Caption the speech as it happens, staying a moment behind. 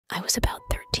I was about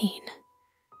 13,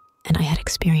 and I had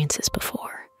experiences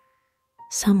before.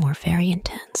 Some were very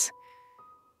intense,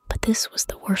 but this was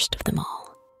the worst of them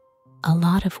all. A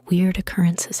lot of weird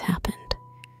occurrences happened,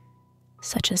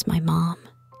 such as my mom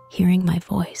hearing my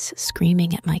voice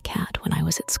screaming at my cat when I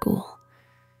was at school,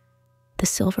 the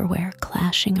silverware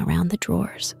clashing around the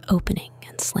drawers, opening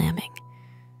and slamming,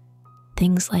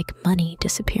 things like money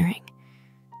disappearing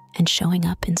and showing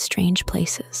up in strange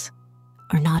places,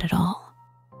 or not at all.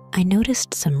 I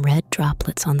noticed some red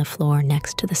droplets on the floor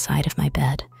next to the side of my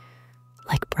bed,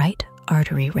 like bright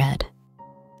artery red.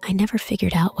 I never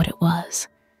figured out what it was,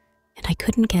 and I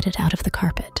couldn't get it out of the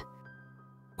carpet.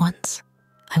 Once,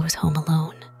 I was home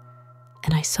alone,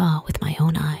 and I saw with my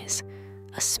own eyes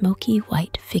a smoky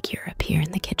white figure appear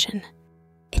in the kitchen.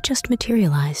 It just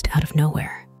materialized out of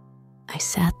nowhere. I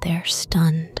sat there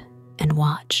stunned and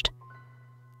watched.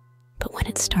 But when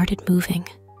it started moving,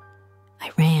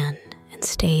 I ran and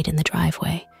stayed in the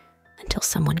driveway until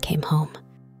someone came home.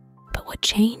 But what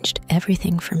changed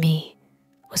everything for me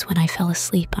was when I fell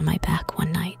asleep on my back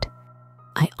one night.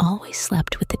 I always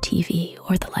slept with the TV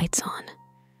or the lights on.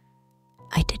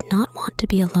 I did not want to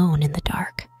be alone in the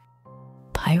dark.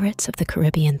 Pirates of the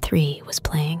Caribbean 3 was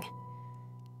playing,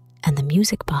 and the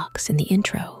music box in the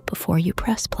intro before you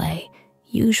press play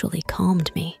usually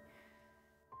calmed me.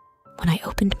 When I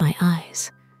opened my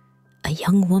eyes, a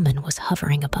young woman was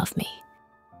hovering above me.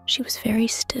 She was very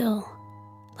still,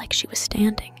 like she was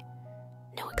standing,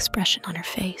 no expression on her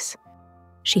face.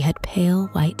 She had pale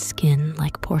white skin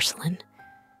like porcelain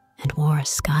and wore a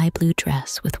sky blue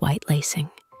dress with white lacing.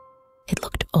 It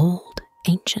looked old,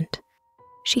 ancient.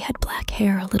 She had black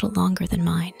hair a little longer than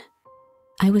mine.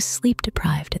 I was sleep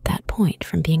deprived at that point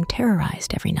from being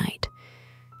terrorized every night,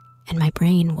 and my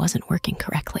brain wasn't working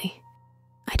correctly.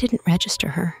 I didn't register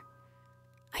her.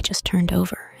 I just turned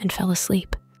over and fell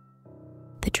asleep.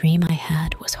 The dream I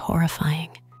had was horrifying.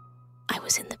 I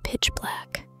was in the pitch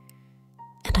black,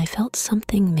 and I felt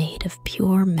something made of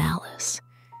pure malice,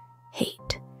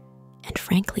 hate, and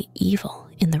frankly evil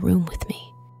in the room with me.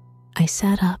 I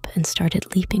sat up and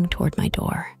started leaping toward my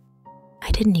door.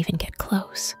 I didn't even get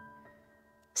close.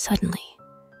 Suddenly,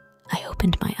 I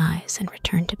opened my eyes and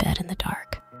returned to bed in the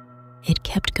dark. It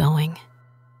kept going.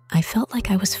 I felt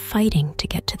like I was fighting to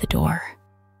get to the door.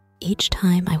 Each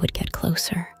time I would get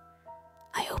closer,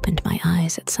 I opened my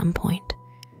eyes at some point,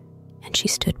 and she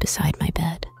stood beside my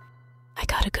bed. I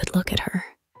got a good look at her.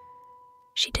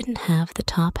 She didn't have the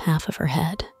top half of her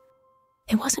head.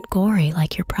 It wasn't gory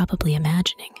like you're probably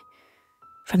imagining.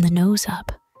 From the nose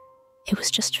up, it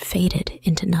was just faded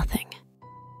into nothing.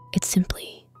 It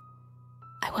simply,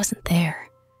 I wasn't there.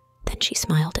 Then she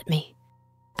smiled at me.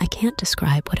 I can't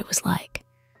describe what it was like,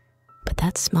 but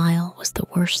that smile was the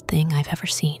worst thing I've ever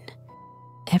seen.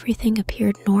 Everything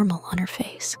appeared normal on her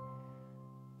face.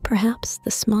 Perhaps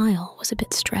the smile was a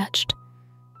bit stretched,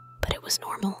 but it was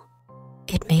normal.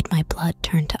 It made my blood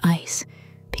turn to ice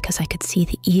because I could see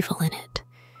the evil in it,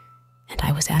 and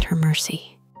I was at her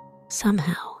mercy.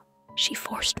 Somehow, she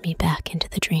forced me back into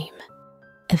the dream.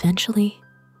 Eventually,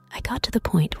 I got to the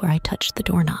point where I touched the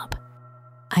doorknob.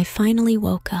 I finally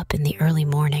woke up in the early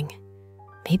morning,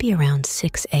 maybe around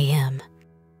 6 a.m.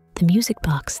 The music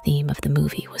box theme of the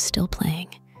movie was still playing,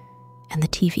 and the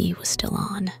TV was still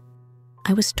on.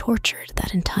 I was tortured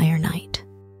that entire night.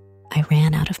 I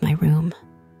ran out of my room,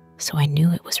 so I knew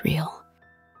it was real.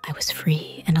 I was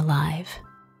free and alive.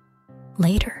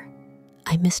 Later,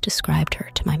 I misdescribed her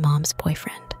to my mom's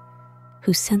boyfriend,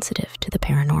 who's sensitive to the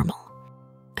paranormal.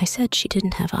 I said she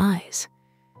didn't have eyes,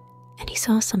 and he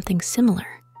saw something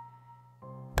similar,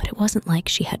 but it wasn't like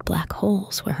she had black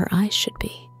holes where her eyes should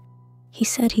be. He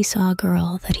said he saw a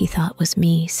girl that he thought was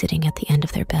me sitting at the end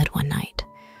of their bed one night,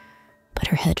 but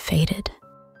her head faded.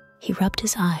 He rubbed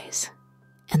his eyes,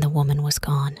 and the woman was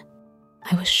gone.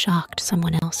 I was shocked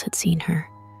someone else had seen her,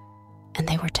 and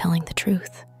they were telling the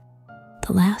truth.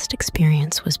 The last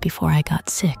experience was before I got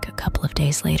sick a couple of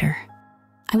days later.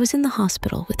 I was in the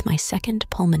hospital with my second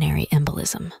pulmonary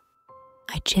embolism.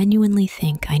 I genuinely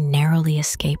think I narrowly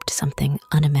escaped something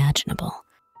unimaginable.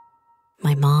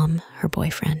 My mom, her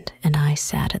boyfriend, and I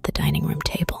sat at the dining room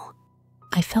table.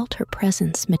 I felt her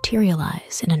presence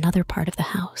materialize in another part of the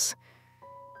house.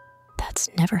 That's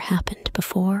never happened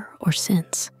before or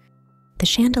since. The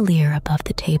chandelier above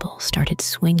the table started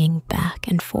swinging back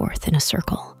and forth in a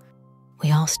circle.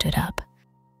 We all stood up.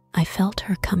 I felt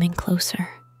her coming closer.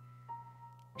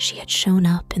 She had shown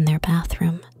up in their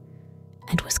bathroom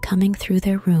and was coming through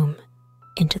their room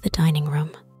into the dining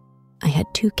room. I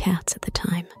had 2 cats at the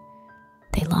time.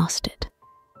 They lost it,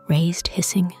 raised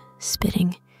hissing,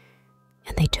 spitting,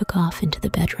 and they took off into the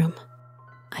bedroom.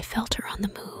 I felt her on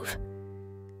the move.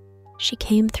 She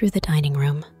came through the dining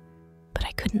room, but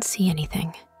I couldn't see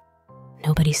anything.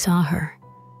 Nobody saw her,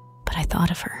 but I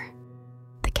thought of her.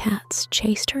 The cats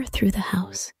chased her through the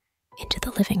house, into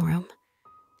the living room,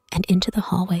 and into the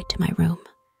hallway to my room.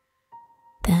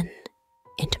 Then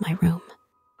into my room.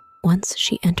 Once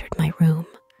she entered my room,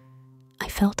 I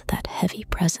felt that heavy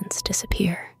presence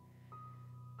disappear.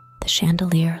 The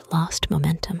chandelier lost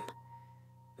momentum.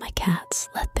 My cats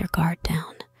let their guard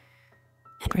down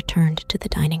and returned to the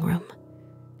dining room,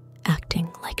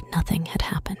 acting like nothing had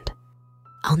happened.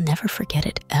 I'll never forget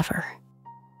it ever.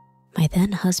 My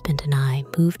then husband and I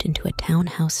moved into a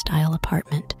townhouse-style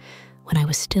apartment when I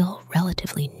was still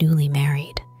relatively newly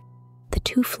married. The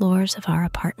 2 floors of our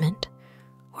apartment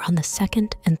were on the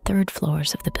 2nd and 3rd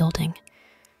floors of the building,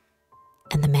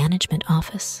 and the management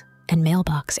office and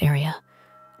mailbox area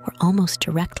were almost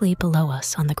directly below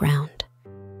us on the ground.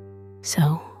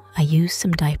 So I used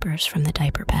some diapers from the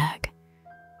diaper bag,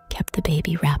 kept the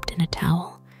baby wrapped in a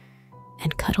towel,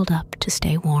 and cuddled up to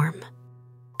stay warm.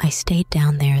 I stayed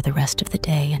down there the rest of the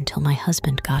day until my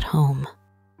husband got home.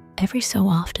 Every so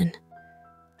often,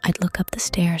 I'd look up the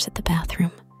stairs at the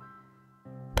bathroom,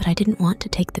 but I didn't want to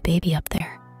take the baby up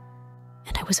there,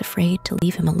 and I was afraid to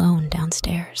leave him alone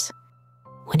downstairs.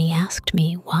 When he asked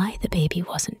me why the baby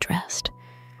wasn't dressed,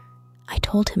 I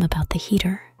told him about the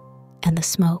heater and the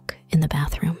smoke in the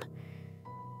bathroom,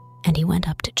 and he went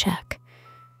up to check,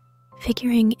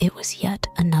 figuring it was yet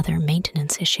another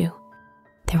maintenance issue.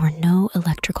 There were no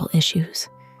electrical issues,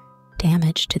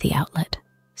 damage to the outlet,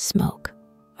 smoke,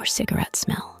 or cigarette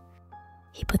smell.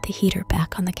 He put the heater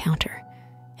back on the counter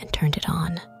and turned it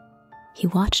on. He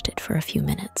watched it for a few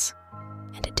minutes,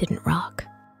 and it didn't rock.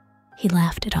 He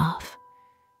laughed it off,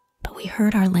 but we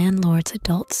heard our landlord's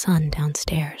adult son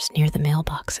downstairs near the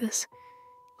mailboxes,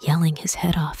 yelling his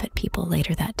head off at people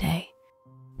later that day.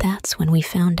 That's when we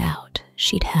found out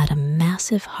she'd had a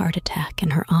massive heart attack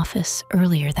in her office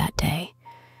earlier that day,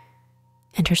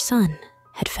 and her son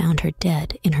had found her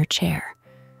dead in her chair,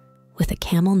 with a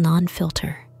Camel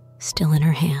non-filter still in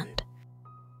her hand.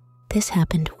 This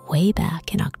happened way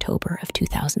back in October of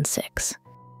 2006.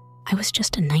 I was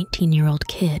just a 19-year-old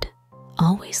kid,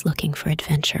 always looking for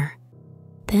adventure.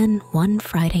 Then one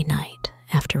Friday night,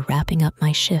 after wrapping up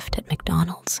my shift at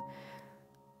McDonald's,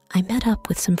 I met up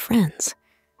with some friends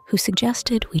who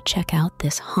suggested we check out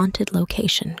this haunted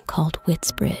location called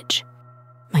Witt's Bridge.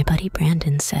 My buddy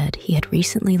Brandon said he had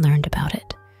recently learned about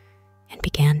it and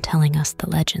began telling us the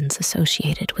legends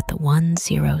associated with the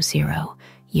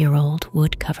 100-year-old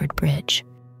wood-covered bridge.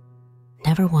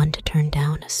 Never one to turn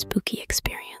down a spooky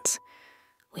experience,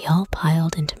 we all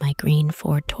piled into my green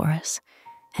Ford Taurus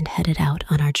and headed out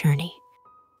on our journey.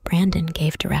 Brandon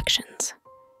gave directions,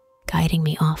 guiding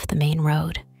me off the main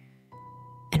road,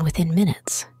 and within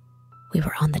minutes, we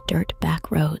were on the dirt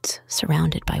back roads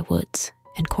surrounded by woods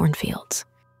and cornfields.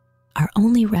 Our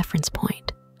only reference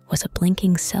point was a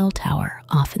blinking cell tower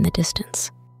off in the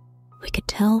distance. We could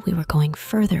tell we were going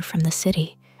further from the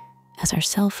city as our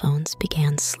cell phones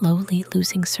began slowly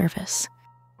losing service.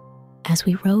 As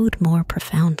we rode more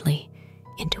profoundly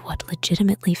into what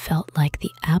legitimately felt like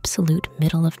the absolute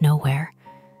middle of nowhere,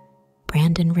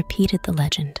 Brandon repeated the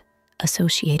legend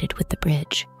associated with the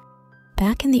bridge.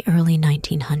 Back in the early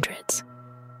 1900s,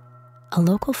 a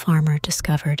local farmer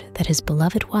discovered that his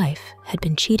beloved wife had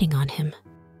been cheating on him.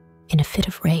 In a fit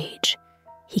of rage,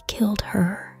 he killed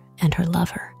her and her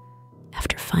lover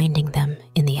after finding them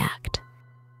in the act.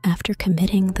 After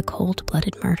committing the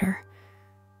cold-blooded murder,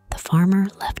 the farmer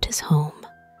left his home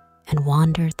and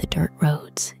wandered the dirt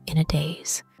roads in a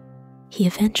daze. He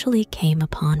eventually came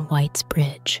upon White's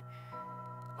Bridge,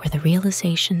 where the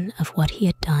realization of what he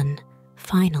had done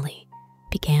finally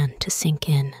began to sink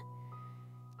in,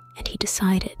 and he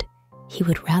decided he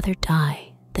would rather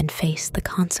die than face the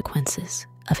consequences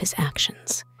of his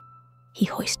actions. He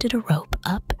hoisted a rope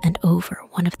up and over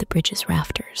one of the bridge's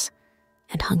rafters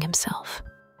and hung himself.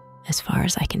 As far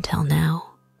as I can tell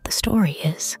now, the story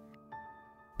is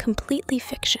completely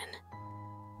fiction,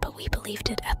 but we believed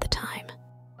it at the time.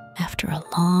 After a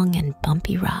long and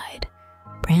bumpy ride,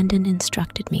 Brandon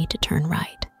instructed me to turn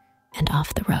right and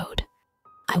off the road.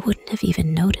 I wouldn't have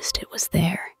even noticed it was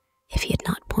there if he had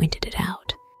not pointed it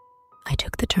out. I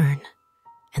took the turn,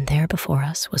 and there before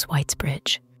us was White's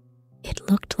Bridge.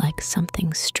 It looked like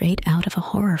something straight out of a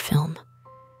horror film.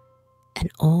 An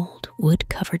old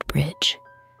wood-covered bridge,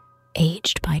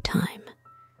 aged by time,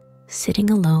 sitting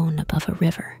alone above a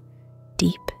river,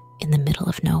 deep in the middle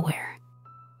of nowhere.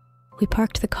 We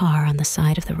parked the car on the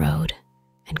side of the road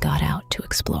and got out to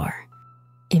explore.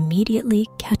 Immediately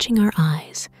catching our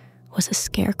eyes was a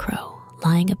scarecrow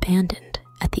lying abandoned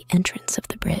at the entrance of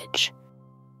the bridge.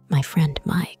 My friend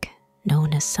Mike,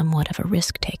 known as somewhat of a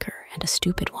risk-taker and a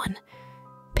stupid one,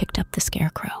 picked up the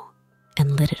scarecrow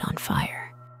and lit it on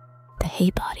fire. The hay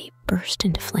body burst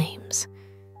into flames,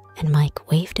 and Mike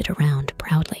waved it around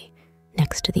proudly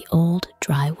next to the old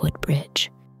dry wood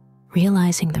bridge.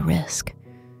 Realizing the risk,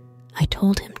 I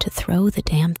told him to throw the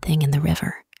damn thing in the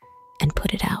river and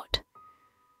put it out,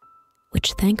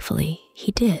 which thankfully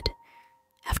he did,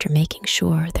 after making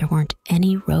sure there weren't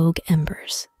any rogue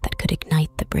embers that could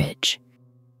ignite the bridge.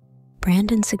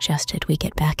 Brandon suggested we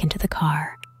get back into the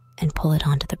car and pull it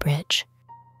onto the bridge.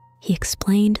 He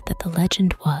explained that the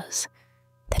legend was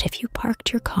that if you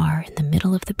parked your car in the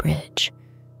middle of the bridge,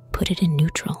 put it in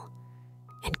neutral,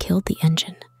 and killed the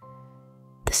engine,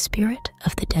 the spirit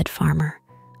of the dead farmer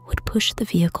would push the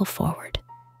vehicle forward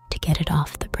to get it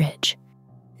off the bridge.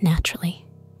 Naturally,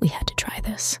 we had to try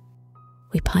this.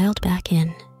 We piled back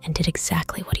in and did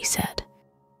exactly what he said.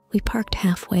 We parked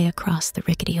halfway across the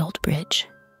rickety old bridge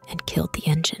and killed the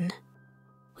engine.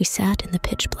 We sat in the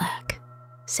pitch black,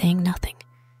 saying nothing,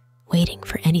 waiting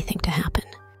for anything to happen.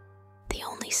 The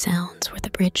only sounds were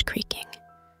the bridge creaking,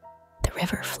 the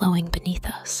river flowing beneath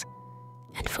us,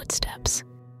 and footsteps.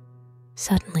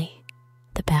 Suddenly,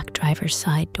 the back driver's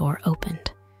side door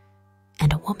opened,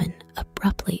 and a woman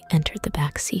abruptly entered the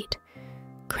back seat,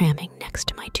 cramming next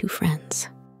to my two friends.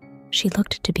 She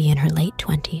looked to be in her late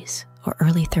 20s or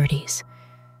early 30s,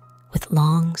 with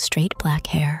long, straight black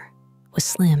hair, was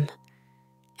slim,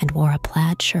 and wore a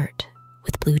plaid shirt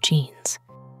with blue jeans.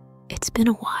 It's been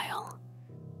a while,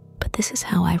 but this is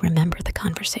how I remember the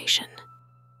conversation.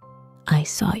 "I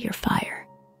saw your fire.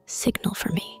 Signal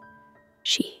for me,"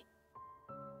 she.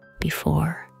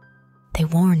 Before, they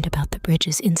warned about the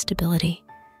bridge's instability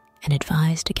and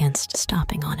advised against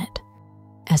stopping on it.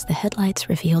 As the headlights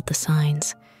revealed the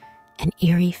signs, an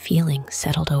eerie feeling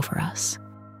settled over us.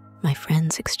 My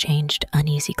friends exchanged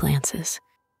uneasy glances.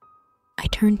 I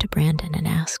turned to Brandon and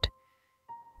asked,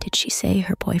 "Did she say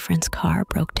her boyfriend's car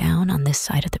broke down on this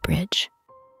side of the bridge?"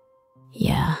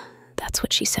 "Yeah, that's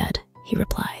what she said," he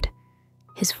replied,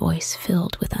 his voice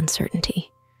filled with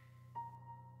uncertainty.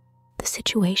 The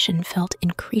situation felt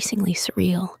increasingly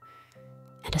surreal,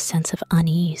 and a sense of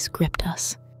unease gripped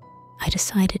us. I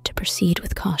decided to proceed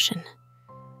with caution,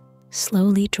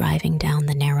 slowly driving down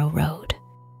the narrow road.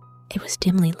 It was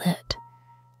dimly lit,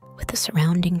 with the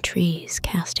surrounding trees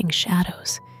casting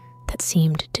shadows that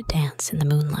seemed to dance in the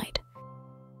moonlight.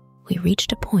 We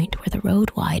reached a point where the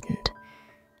road widened,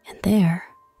 and there,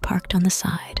 parked on the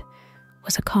side,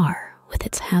 was a car with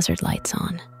its hazard lights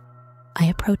on. I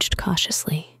approached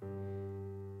cautiously,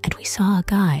 and we saw a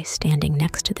guy standing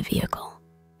next to the vehicle,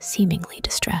 seemingly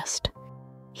distressed.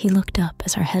 He looked up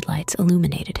as our headlights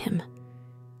illuminated him,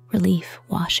 relief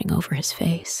washing over his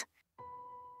face.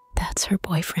 "That's her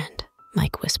boyfriend,"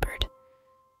 Mike whispered.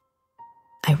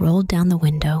 I rolled down the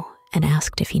window and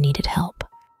asked if he needed help.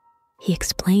 He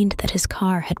explained that his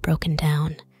car had broken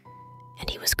down, and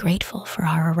he was grateful for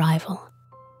our arrival.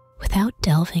 Without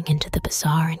delving into the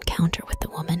bizarre encounter with the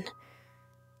woman,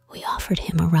 we offered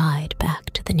him a ride back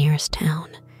to the nearest town,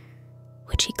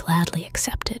 which he gladly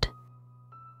accepted.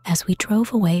 As we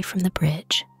drove away from the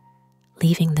bridge,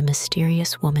 leaving the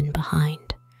mysterious woman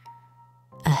behind,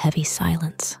 a heavy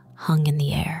silence hung in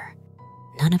the air.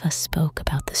 None of us spoke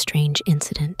about the strange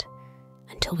incident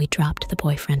until we dropped the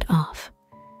boyfriend off,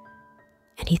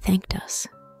 and he thanked us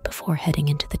before heading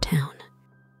into the town.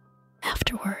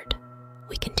 Afterward,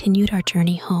 we continued our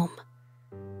journey home,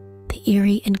 the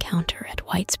eerie encounter at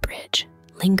White's Bridge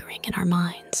lingering in our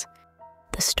minds.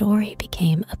 The story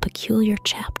became a peculiar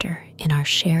chapter in our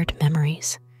shared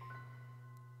memories,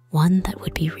 one that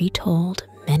would be retold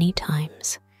many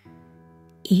times,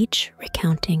 each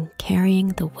recounting carrying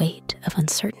the weight of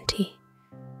uncertainty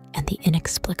and the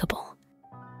inexplicable.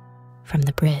 From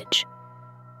the bridge,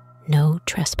 "No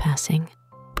trespassing,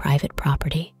 private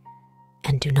property,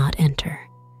 and do not enter."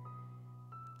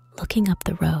 Looking up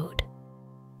the road,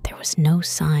 there was no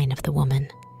sign of the woman.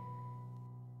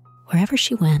 Wherever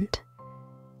she went,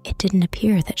 it didn't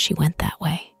appear that she went that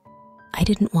way. I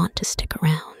didn't want to stick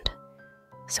around,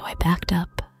 so I backed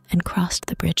up and crossed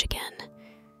the bridge again,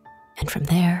 and from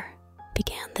there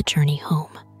began the journey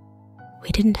home. We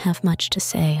didn't have much to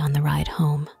say on the ride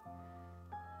home.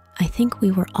 I think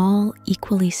we were all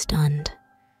equally stunned,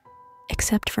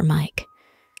 except for Mike,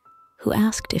 who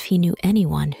asked if he knew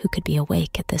anyone who could be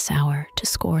awake at this hour to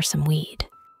score some weed.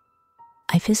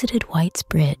 I visited White's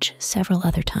Bridge several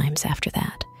other times after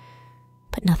that,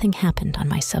 but nothing happened on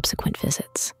my subsequent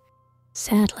visits.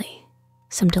 Sadly,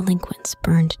 some delinquents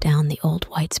burned down the old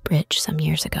White's Bridge some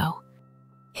years ago.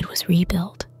 It was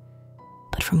rebuilt,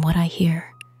 but from what I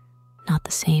hear, not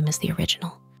the same as the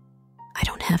original. I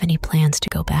don't have any plans to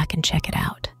go back and check it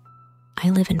out. I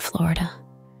live in Florida,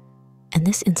 and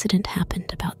this incident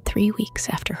happened about 3 weeks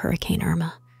after Hurricane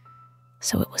Irma,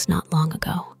 so it was not long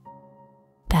ago.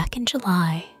 Back in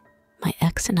July, my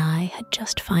ex and I had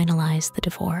just finalized the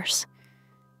divorce,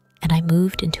 and I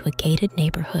moved into a gated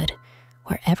neighborhood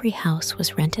where every house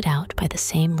was rented out by the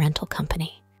same rental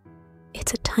company.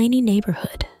 It's a tiny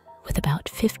neighborhood with about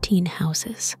 15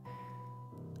 houses,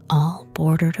 all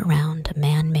bordered around a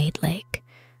man-made lake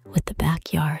with the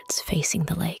backyards facing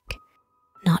the lake.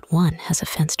 Not one has a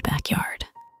fenced backyard.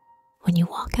 When you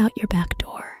walk out your back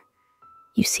door,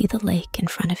 you see the lake in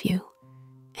front of you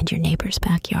and your neighbor's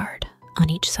backyard on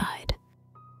each side.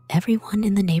 Everyone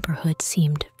in the neighborhood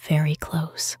seemed very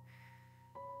close.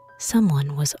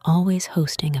 Someone was always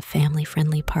hosting a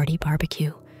family-friendly party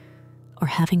barbecue or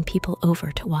having people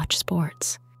over to watch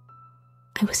sports.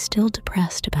 I was still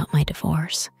depressed about my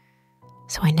divorce,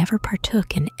 so I never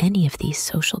partook in any of these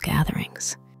social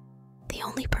gatherings. The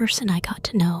only person I got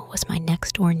to know was my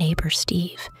next-door neighbor,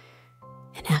 Steve,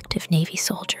 an active Navy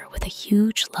soldier with a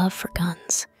huge love for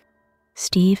guns.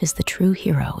 Steve is the true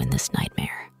hero in this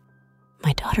nightmare.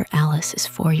 My daughter Alice is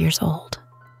 4 years old,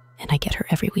 and I get her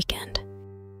every weekend.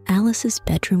 Alice's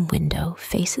bedroom window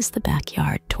faces the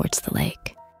backyard towards the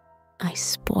lake. I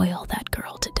spoil that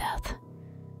girl to death.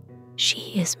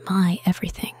 She is my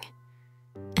everything,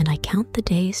 and I count the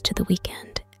days to the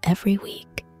weekend every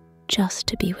week just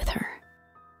to be with her.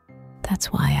 That's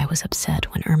why I was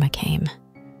upset when Irma came,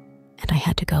 and I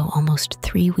had to go almost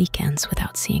 3 weekends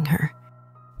without seeing her.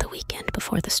 The weekend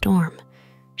before the storm,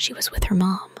 she was with her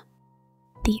mom.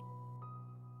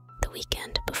 The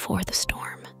weekend before the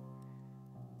storm,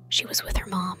 she was with her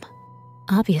mom.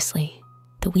 Obviously,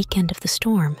 the weekend of the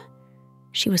storm,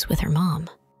 she was with her mom.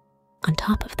 On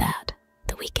top of that,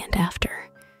 the weekend after,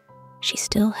 she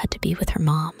still had to be with her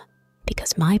mom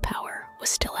because my power was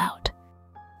still out.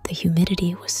 The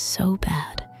humidity was so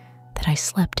bad that I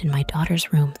slept in my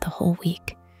daughter's room the whole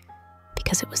week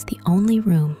because it was the only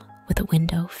room with a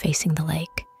window facing the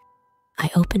lake. I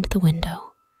opened the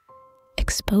window,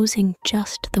 exposing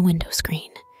just the window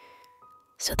screen,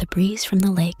 so the breeze from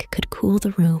the lake could cool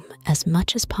the room as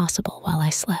much as possible while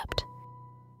I slept.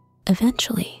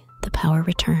 Eventually, the power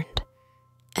returned,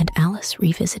 and Alice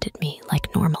revisited me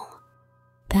like normal.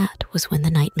 That was when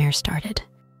the nightmare started.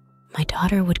 My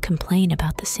daughter would complain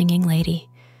about the singing lady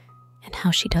and how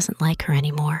she doesn't like her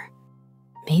anymore.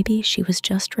 Maybe she was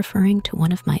just referring to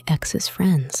one of my ex's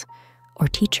friends or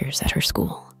teachers at her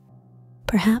school.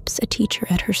 Perhaps a teacher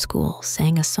at her school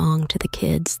sang a song to the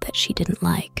kids that she didn't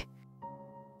like.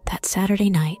 That Saturday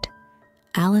night,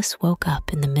 Alice woke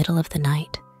up in the middle of the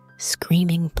night,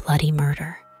 screaming bloody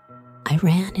murder. I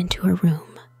ran into her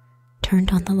room,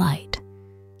 turned on the light,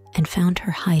 and found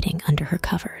her hiding under her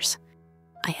covers.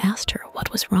 I asked her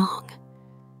what was wrong,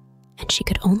 and she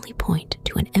could only point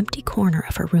to an empty corner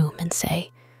of her room and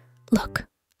say, "Look,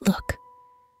 look."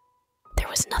 There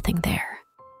was nothing there.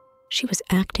 She was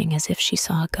acting as if she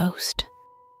saw a ghost.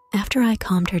 After I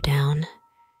calmed her down,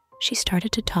 she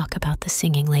started to talk about the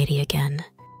singing lady again.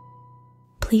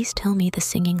 "Please tell me the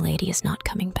singing lady is not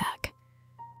coming back.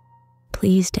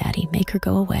 Please, Daddy, make her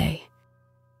go away."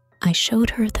 I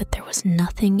showed her that there was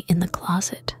nothing in the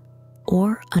closet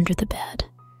or under the bed,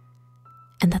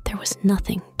 and that there was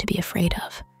nothing to be afraid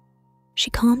of. She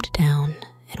calmed down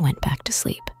and went back to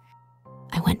sleep.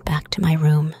 I went back to my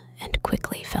room and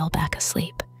quickly fell back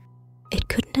asleep. It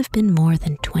couldn't have been more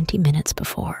than 20 minutes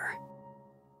before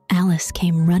Alice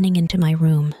came running into my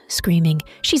room, screaming,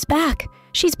 "She's back!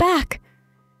 She's back!"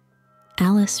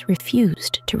 Alice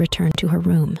refused to return to her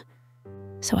room,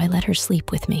 so I let her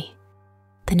sleep with me.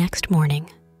 The next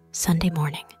morning, Sunday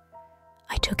morning,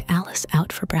 I took Alice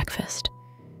out for breakfast,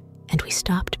 and we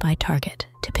stopped by Target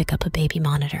to pick up a baby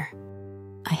monitor.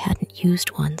 I hadn't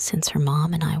used one since her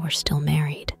mom and I were still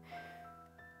married,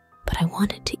 but I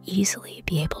wanted to easily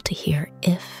be able to hear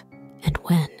if and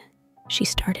when she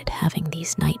started having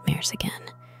these nightmares again,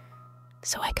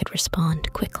 so I could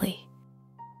respond quickly.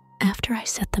 After I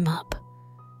set them up,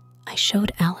 I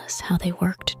showed Alice how they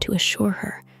worked to assure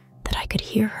her that I could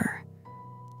hear her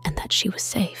and that she was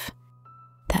safe.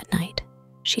 That night,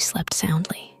 she slept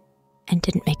soundly and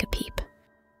didn't make a peep.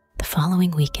 The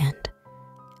following weekend,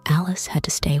 Alice had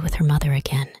to stay with her mother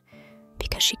again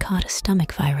because she caught a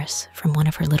stomach virus from one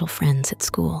of her little friends at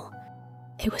school.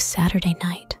 It was Saturday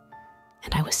night,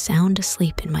 and I was sound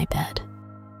asleep in my bed.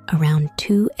 Around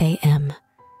 2 a.m.,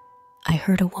 I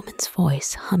heard a woman's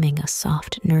voice humming a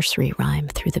soft nursery rhyme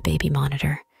through the baby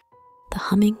monitor. The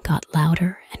humming got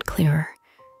louder and clearer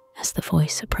as the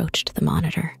voice approached the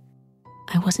monitor.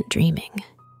 I wasn't dreaming.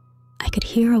 I could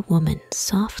hear a woman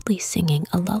softly singing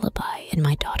a lullaby in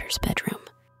my daughter's bedroom.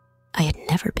 I had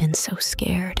never been so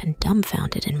scared and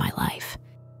dumbfounded in my life.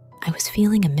 I was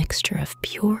feeling a mixture of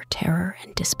pure terror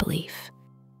and disbelief.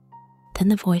 Then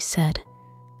the voice said,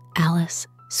 "Alice,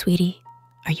 sweetie,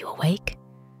 are you awake?"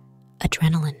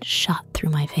 Adrenaline shot through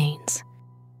my veins.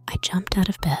 I jumped out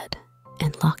of bed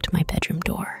and locked my bedroom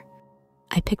door.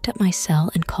 I picked up my cell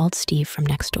and called Steve from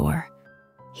next door.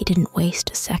 He didn't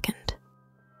waste a second.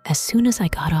 As soon as I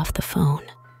got off the phone,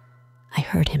 I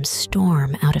heard him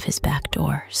storm out of his back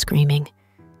door, screaming,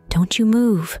 "Don't you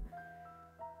move!"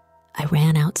 I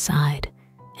ran outside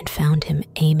and found him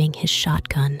aiming his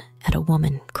shotgun at a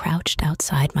woman crouched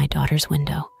outside my daughter's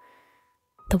window,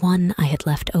 the one I had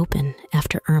left open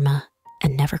after Irma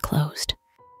and never closed.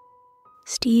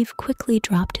 Steve quickly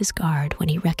dropped his guard when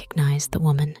he recognized the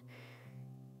woman.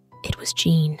 It was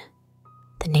Jean,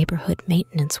 the neighborhood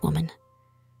maintenance woman.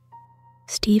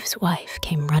 Steve's wife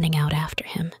came running out after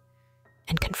him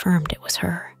and confirmed it was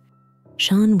her.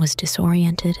 Jean was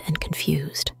disoriented and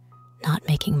confused, not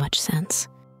making much sense.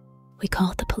 We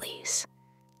called the police,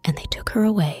 and they took her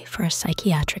away for a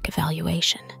psychiatric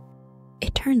evaluation.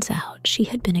 It turns out she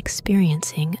had been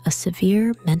experiencing a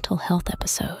severe mental health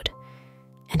episode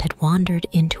and had wandered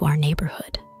into our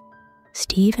neighborhood.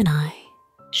 Steve and I,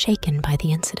 shaken by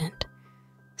the incident,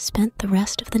 spent the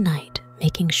rest of the night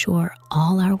making sure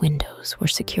all our windows were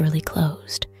securely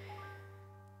closed,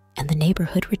 and the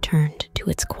neighborhood returned to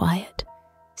its quiet,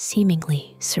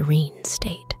 seemingly serene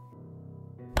state.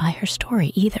 By her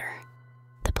story either,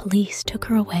 the police took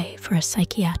her away for a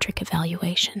psychiatric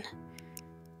evaluation,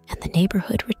 and the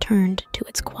neighborhood returned to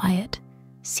its quiet,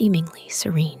 seemingly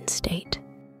serene state.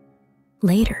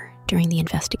 Later, during the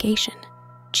investigation,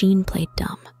 Jean played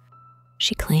dumb.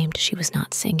 She claimed she was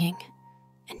not singing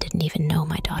and didn't even know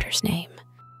my daughter's name.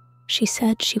 She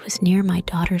said she was near my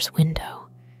daughter's window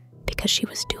because she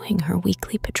was doing her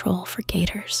weekly patrol for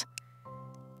gators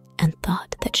and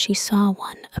thought that she saw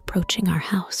one approaching our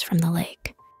house from the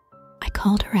lake. I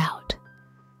called her out,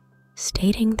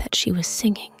 stating that she was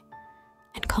singing,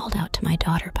 and called out to my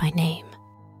daughter by name.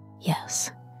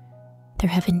 Yes, there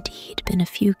have indeed been a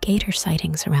few gator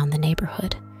sightings around the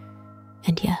neighborhood,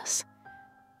 and yes,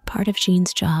 part of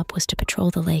Jean's job was to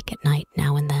patrol the lake at night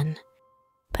now and then,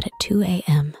 but at 2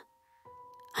 a.m.,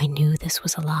 I knew this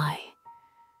was a lie.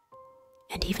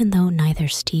 And even though neither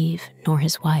Steve nor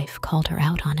his wife called her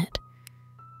out on it,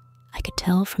 I could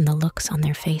tell from the looks on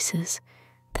their faces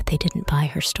that they didn't buy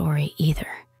her story either.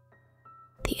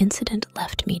 The incident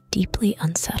left me deeply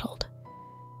unsettled,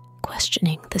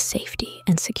 questioning the safety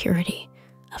and security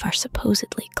of our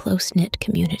supposedly close-knit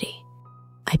community.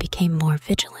 I became more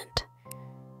vigilant,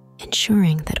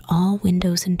 ensuring that all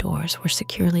windows and doors were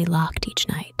securely locked each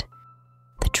night.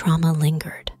 The trauma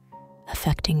lingered,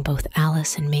 affecting both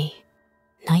Alice and me.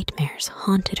 Nightmares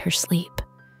haunted her sleep,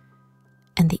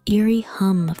 and the eerie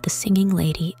hum of the singing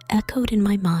lady echoed in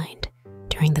my mind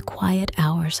during the quiet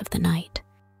hours of the night.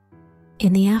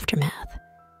 In the aftermath,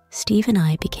 Steve and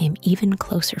I became even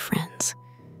closer friends,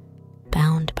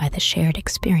 bound by the shared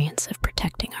experience of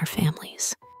protecting our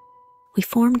families. We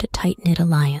formed a tight-knit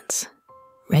alliance,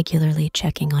 regularly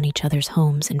checking on each other's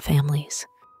homes and families.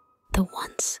 The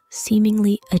once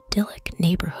seemingly idyllic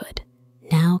neighborhood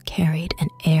now carried an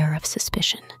air of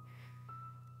suspicion,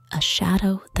 a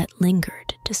shadow that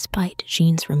lingered despite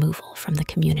Jean's removal from the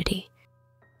community.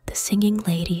 The singing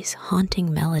lady's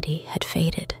haunting melody had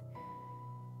faded,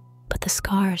 but the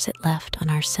scars it left on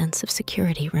our sense of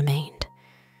security remained,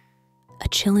 a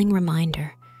chilling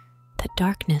reminder that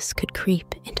darkness could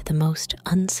creep into the most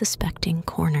unsuspecting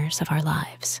corners of our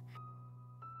lives,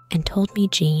 and told me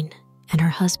Jean and her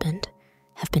husband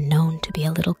have been known to be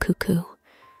a little cuckoo.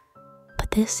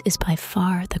 But this is by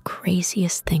far the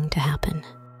craziest thing to happen.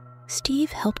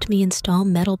 Steve helped me install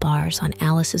metal bars on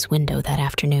Alice's window that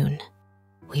afternoon.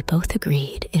 We both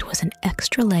agreed it was an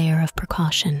extra layer of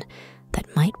precaution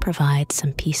that might provide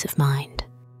some peace of mind.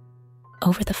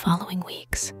 Over the following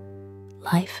weeks,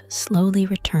 life slowly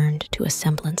returned to a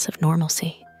semblance of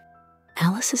normalcy.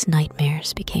 Alice's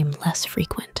nightmares became less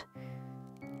frequent,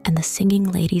 and the singing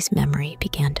lady's memory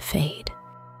began to fade.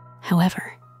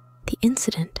 However, the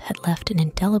incident had left an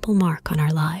indelible mark on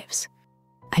our lives.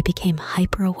 I became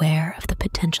hyper-aware of the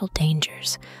potential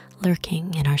dangers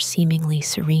lurking in our seemingly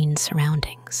serene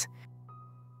surroundings.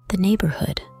 The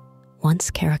neighborhood,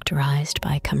 once characterized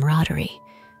by camaraderie,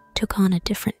 took on a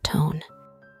different tone.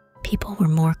 People were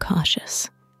more cautious,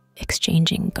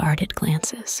 exchanging guarded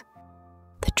glances.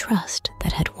 The trust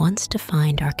that had once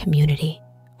defined our community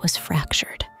was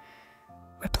fractured,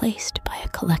 replaced by a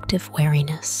collective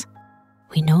wariness.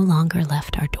 We no longer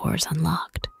left our doors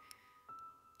unlocked,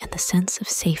 and the sense of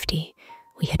safety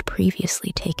we had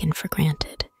previously taken for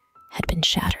granted had been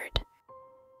shattered.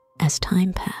 As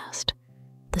time passed,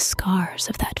 the scars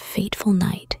of that fateful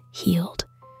night healed,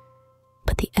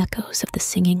 but the echoes of the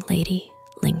singing lady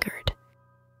lingered.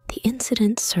 The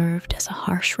incident served as a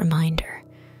harsh reminder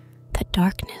that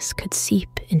darkness could seep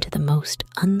into the most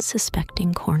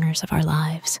unsuspecting corners of our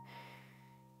lives,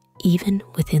 even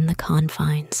within the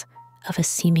confines of a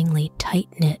seemingly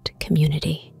tight-knit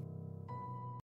community.